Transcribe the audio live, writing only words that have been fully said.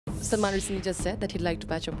Salman recently just said that he'd like to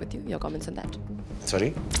patch up with you. Your comments on that?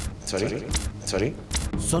 Sorry.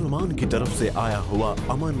 Salman की तरफ से आया हुआ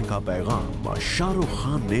अमन का पैगाम शाहरुख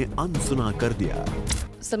खान ने अनसुना कर दिया।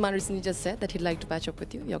 Salman recently just said that he'd like to patch up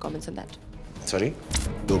with you. Your comments on that? Sorry.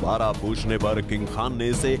 दोबारा पूछने पर किंग खान ने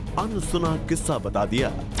इसे अनसुना किस्सा बता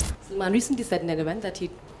दिया। Salman recently said in an event that he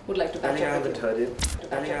would like to patch up with you.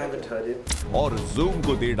 I haven't heard it. और जूम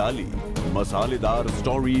को दे डाली मसालेदार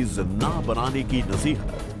स्टोरीज ना बनाने की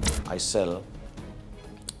नसीहत। I sell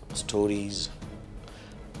stories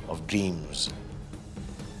of dreams.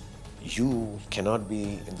 You cannot be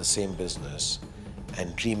in the same business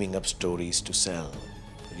and dreaming up stories to sell.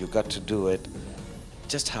 You got to do it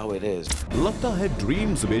just how it is. लगता है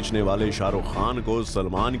ड्रीम्स बेचने वाले शाहरुख खान को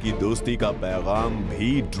सलमान की दोस्ती का पैगाम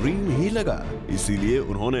भी ड्रीम ही लगा, इसीलिए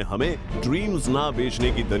उन्होंने हमें ड्रीम्स ना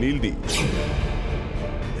बेचने की दलील दी।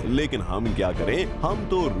 लेकिन हम क्या करें, हम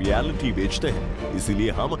तो रियलिटी बेचते हैं,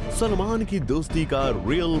 इसीलिए हम सलमान की दोस्ती का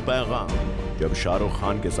रियल पैगाम जब शाहरुख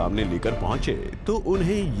खान के सामने लेकर पहुंचे तो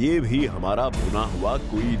उन्हें ये भी हमारा बुना हुआ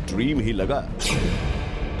कोई ड्रीम ही लगा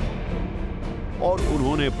और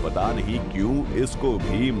उन्होंने पता नहीं क्यों इसको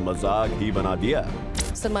भी मजाक ही बना दिया।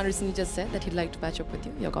 Salman recently just said that he'd like to patch up with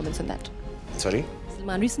you. Your comments on that? Sorry?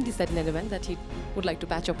 Salman recently said in an event that he would like to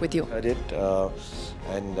patch up with you. Heard it,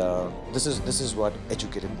 and this is what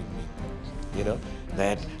educated me. You know,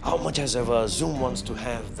 that how much as ever Zoom wants to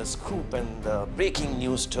have the scoop and the breaking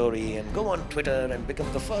news story and go on Twitter and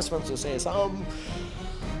become the first ones to say some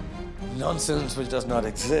nonsense which does not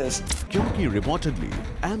exist. क्योंकि reportedly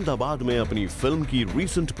Ahmedabad में अपनी film की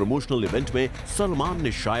recent promotional event में सलमान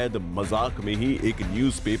ने शायद मजाक में ही एक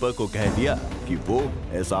न्यूज़पेपर को कह दिया कि वो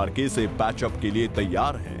एसआरके से पैचअप के लिए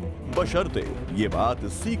तैयार हैं, बशर्ते ये बात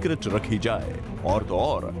सीक्रेट रखी जाए। और तो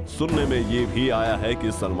और सुनने में ये भी आया है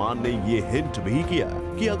कि सलमान ने ये हिंट भी किया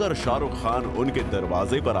कि अगर शाहरुख खान उनके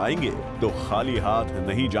दरवाजे पर आएंगे तो खाली हाथ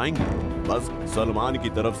नहीं जाएंगे। बस सलमान की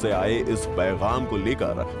तरफ से आए इस पैगाम को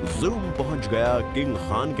लेकर जूम पहुंच गया किंग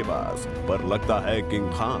खान के पास, पर लगता है किंग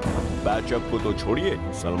खान पैचअप को तो छोड़िए,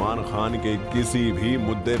 सलमान खान के किसी भी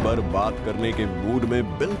मुद्दे पर बात करने के मूड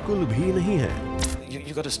में बिल्कुल भी नहीं है।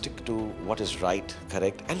 You got to stick to what is right,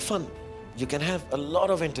 correct, and fun. You can have a lot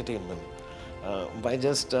of entertainment by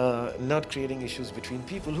just not creating issues between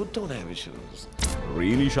people who don't have issues.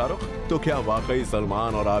 Really, Shahrukh? तो क्या वाकई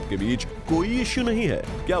सलमान और आपके बीच कोई इश्यू नहीं है?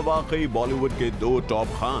 क्या वाकई बॉलीवुड के दो टॉप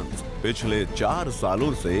खान्स पिछले 4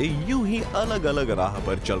 सालों से यूं ही अलग अलग राह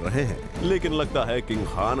पर चल रहे हैं, लेकिन लगता है किंग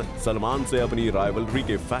खान सलमान से अपनी राइवलरी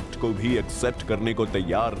के फैक्ट को भी एक्सेप्ट करने को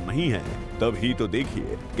तैयार नहीं है। तभी तो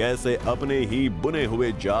देखिए कैसे अपने ही बुने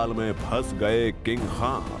हुए जाल में फंस गए king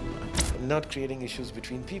Khan. Not creating issues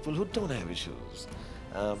between people who don't have issues.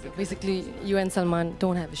 Basically, you and Salman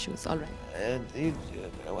don't have issues, all right?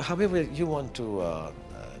 However you want to,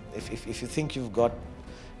 if you think you've got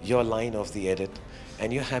your line of the edit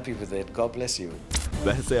and you're happy with it, God bless you.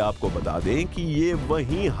 वैसे आपको बता दें कि ये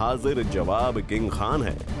वही हाजिर जवाब king Khan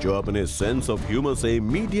है जो अपने सेंस ऑफ ह्यूमर से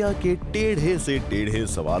मीडिया के टेढ़े से टेढ़े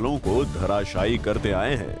सवालों को धराशायी करते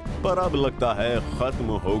आए हैं, पर अब लगता है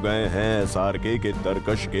खत्म हो गए हैं एसआरके के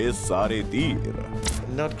तरकश के सारे तीर।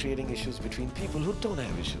 Not creating issues between people who don't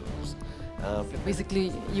have issues. Basically,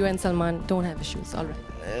 you and Salman don't have issues, all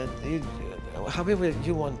right? However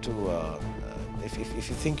you want to,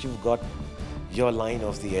 if you think you've got your line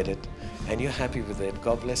of the edit and you're happy with it,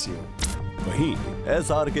 God bless you. वहीं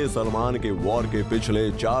SRK Salman के war के पिछले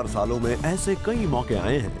 4 सालों में ऐसे कई मौके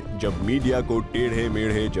आए हैं जब मीडिया को टेढ़े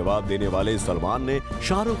मेढ़े जवाब देने वाले सलमान ने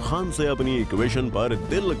शाहरुख खान से अपनी इक्वेशन पर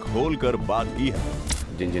दिल खोलकर बात की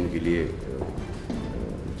है। जिन के लिए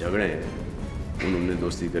झगड़े हैं उन्होंने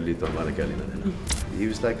दोस्ती कर ली तो हमारा क्या लेना देना। He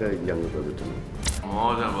was like a younger brother to me.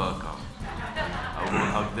 More than welcome. I will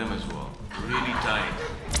hug them as well. Really tight.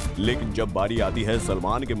 लेकिन जब बारी आती है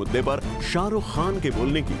सलमान के मुद्दे पर शाहरुख खान के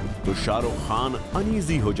बोलने की, तो शाहरुख खान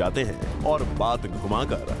अनईजी हो जाते हैं और बात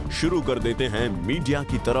घुमाकर शुरू कर देते हैं मीडिया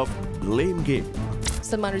की तरफ blame game.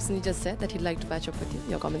 Salman recently just said that he'd like to patch up with you.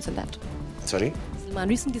 Your comments on that? Sorry? Salman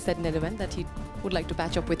recently said in an event that he would like to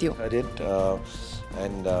patch up with you. Heard it,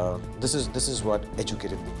 and this is what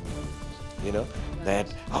educated me. You know,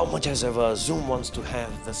 that how much as ever Zoom wants to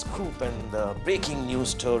have the scoop and the breaking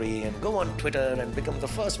news story and go on Twitter and become the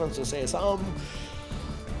first ones to say some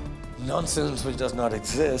Nonsense which does not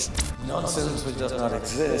exist. Nonsense which does not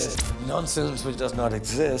exist. Nonsense which does not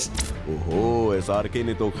exist. ओहो, SRK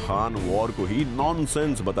ने तो Khan war को ही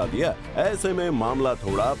nonsense बता दिया। ऐसे में मामला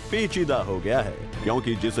थोड़ा पेचीदा हो गया है,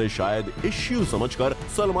 क्योंकि जिसे शायद इश्यू समझकर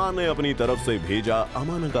सलमान ने अपनी तरफ से भेजा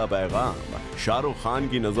अमन का पैगाम, शाहरुख खान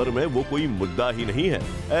की नजर में वो कोई मुद्दा ही नहीं है।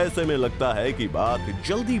 ऐसे में लगता है कि बात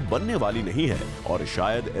जल्दी बनने वाली नहीं है, और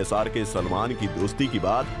शायद SRK सलमान की दोस्ती की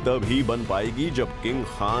बात तभी बन पाएगी जब किंग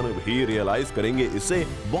खान भी रियलाइज करेंगे इसे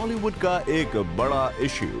बॉलीवुड का एक बड़ा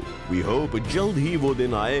इश्यू। वी होप जल्द ही वो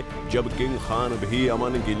दिन आए जब किंग खान भी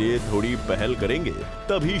अमन के लिए थोड़ी पहल करेंगे,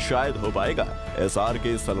 तभी शायद हो पाएगा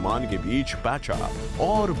SRK सलमान के बीच पैचअप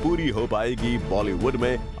और पूरी हो पाएगी बॉलीवुड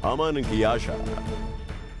में अमन की आशा।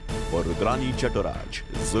 और Rudrani Chatoraj,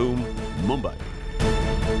 Zoom, Mumbai.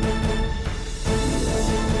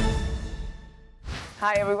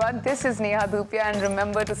 Hi everyone, this is Neha Dhupia, and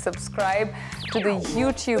remember to subscribe to the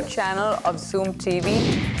YouTube channel of Zoom TV.